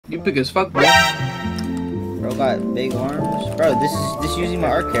You big as fuck, bro. Bro got big arms. Bro, this is using my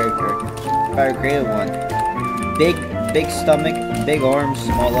art character. If I created one. Big stomach, big arms,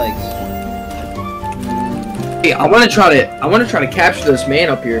 small legs. Hey, I wanna try to capture this man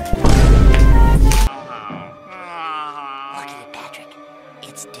up here. Look at it, Patrick.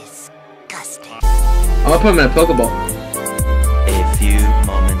 It's disgusting. I'm gonna put him in a Pokeball. A few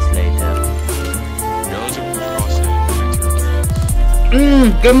moments later.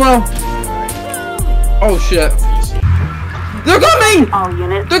 Good low. Oh shit. They're coming! All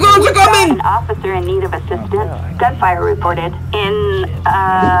units. They're coming! An officer in need of assistance. Gunfire reported in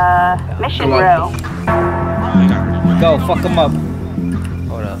Mission Row. Go, fuck him up.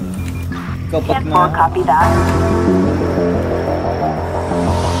 Hold up. Go, fuck him 10-4, up. copy that.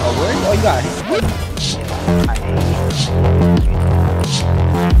 Oh, where? Oh, you got it.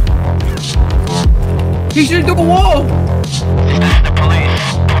 He should do a wall! The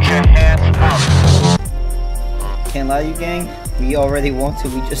police, put your hands out. Can't lie to you, gang. We already won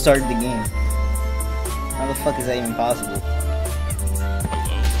till we just started the game. How the fuck is that even possible?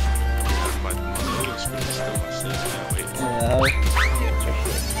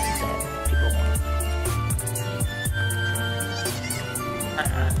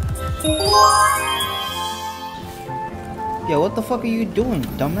 Yo, what the fuck are you doing,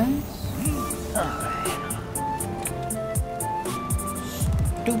 dumbass?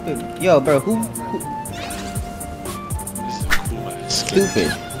 Stupid. Yo, bro, who?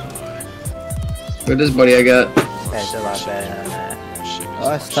 Stupid. Look at this buddy I got. That's a lot better than that. Oh,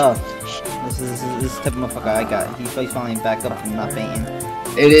 that's tough. This is the type of motherfucker I got. He's finally back up and not fainting.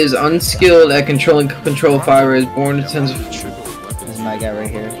 It is unskilled at controlling control fire. Is born to tens of. This is my guy right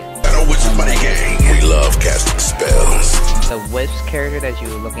here. We love casting spells. The Wisp character that you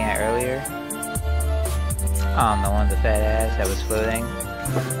were looking at earlier. The one with the fat ass that was floating.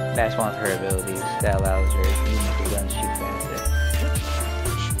 That's one of her abilities that allows her to make her guns shoot faster.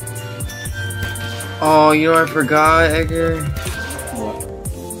 Oh, you know I forgot, Edgar. What?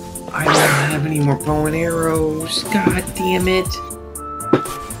 I don't have any more bow and arrows. God damn it.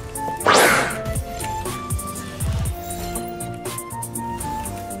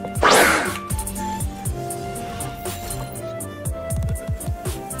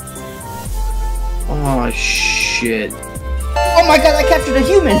 Oh shit. Oh my god, I captured a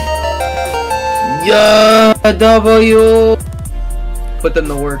human! Yeah, W. Put them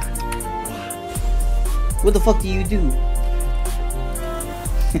to work. What the fuck do you do?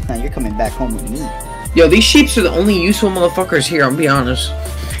 You're coming back home with me. Yo, these sheeps are the only useful motherfuckers here, I'll be honest.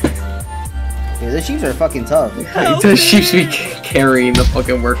 Yeah, the sheeps are fucking tough. The sheeps be carrying the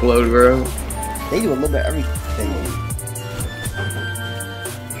fucking workload, bro. They do a little bit of everything.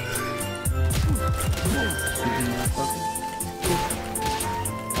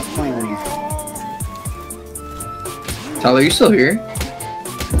 I'm playing with you. Tyler, you still here?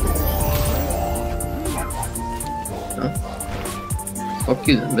 Huh? Fuck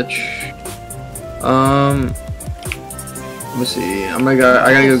you then, bitch. Let me see. I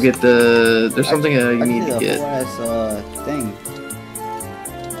gotta go get the. There's something you need to get. Thing.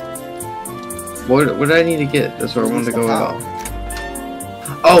 What did I need to get? That's what I wanted to go about.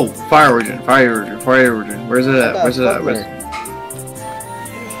 Oh, fire origin. Where's it at? Where's it at?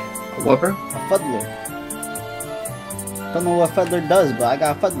 What, bro? A fuddler. Don't know what fuddler does, but I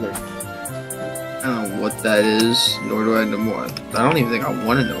got a fuddler. I don't know what that is, nor do I know more. I don't even think I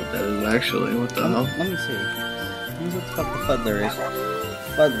want to know what that is, actually. What the hell? Let me see. Let me see what the fuck the fuddler is.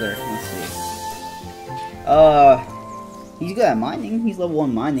 Fuddler, let's see. He's good at mining. He's level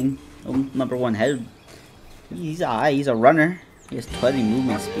 1 mining. Number 1 head. He's a runner. He has 20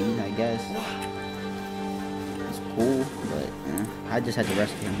 movement speed, I guess. It's cool, but I just had to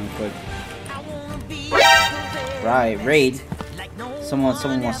rescue him real quick. Right, raid. Someone wants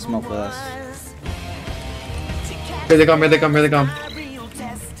to smoke with us. Here they come. I'm feeding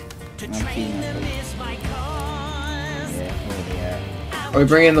them. Yeah, where they at? Are we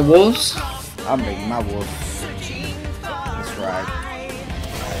bringing the wolves? I'm bringing my wolf. Let's ride.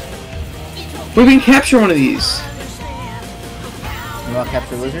 We can capture one of these. You want to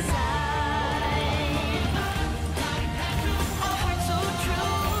capture a lizard?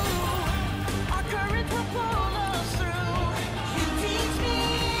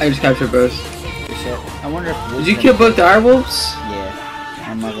 I just captured both. Good shit. I wonder if. Did you kill both direwolves? Yeah.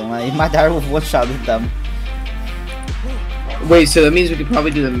 I'm not gonna lie. My direwolf one-shot with them. Wait, so that means we could probably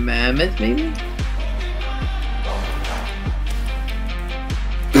do the mammoth, maybe?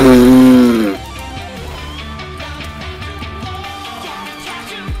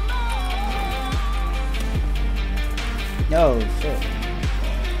 No shit.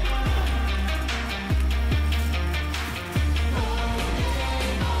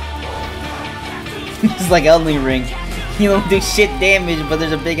 It's like Elden Ring. You don't do shit damage, but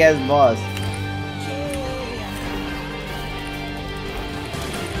there's a big ass boss.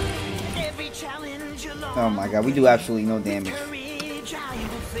 Oh my god, we do absolutely no damage.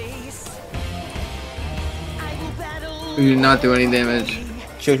 We did not do any damage.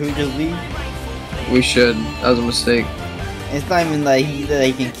 Should we just leave? We should. That was a mistake. It's not even that he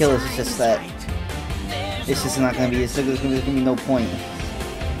can kill us, it's just that it's just not gonna be, there's gonna be no point.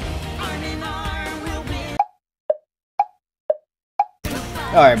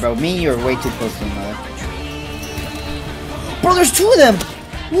 Alright bro, me and you are way too close to one another. Bro, there's two of them!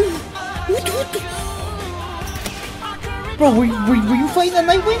 What? Bro, were you fighting the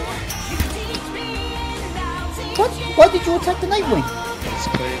Nightwing? What? Why did you attack the Nightwing? Let's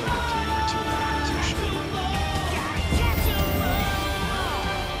play like a 3 or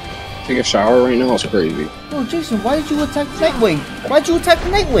 2 Take a shower right now, it's crazy. Bro, Jason, why did you attack the Nightwing? Why did you attack the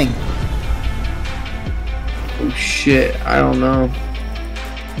Nightwing? Oh shit, I don't know.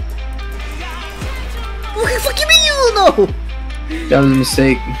 What the fuck you mean you don't know? That was a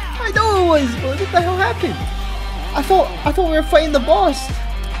mistake. I know it was, but what the hell happened? I thought we were fighting the boss.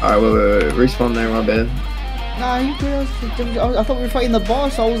 Alright, wait. Respawn there, my bad. Nah, you good. I thought we were fighting the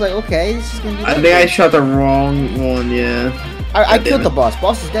boss, so I was like, okay, this is gonna be. I think I shot the wrong one, yeah. I killed the boss.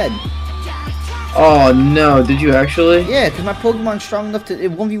 Boss is dead. Oh no, did you actually? Yeah, because my Pokemon's strong enough to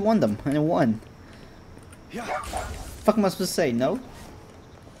 1v1 them, and it won. Fuck am I supposed to say? No?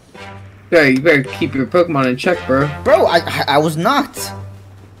 Yeah, you better keep your Pokemon in check, bro. Bro, I was not.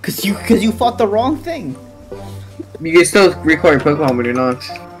 Cause you fought the wrong thing. You can still recall your Pokemon when you're not.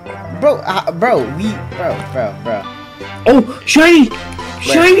 Bro, bro. Oh, shiny! Where?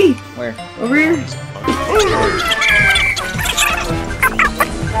 Shiny! Where? Over here.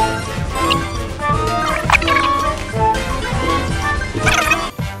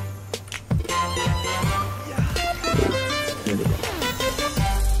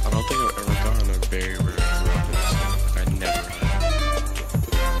 I don't think I've ever gotten a very rare weapon. I never have.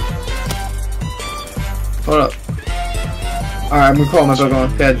 Hold up. Alright, I'm gonna call my Pokemon.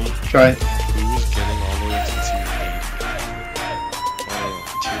 Go ahead, try it. Who's getting all the way to tier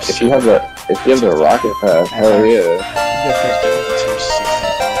 8? If you have the rocket pass, hell yeah. Tier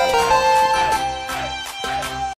 65.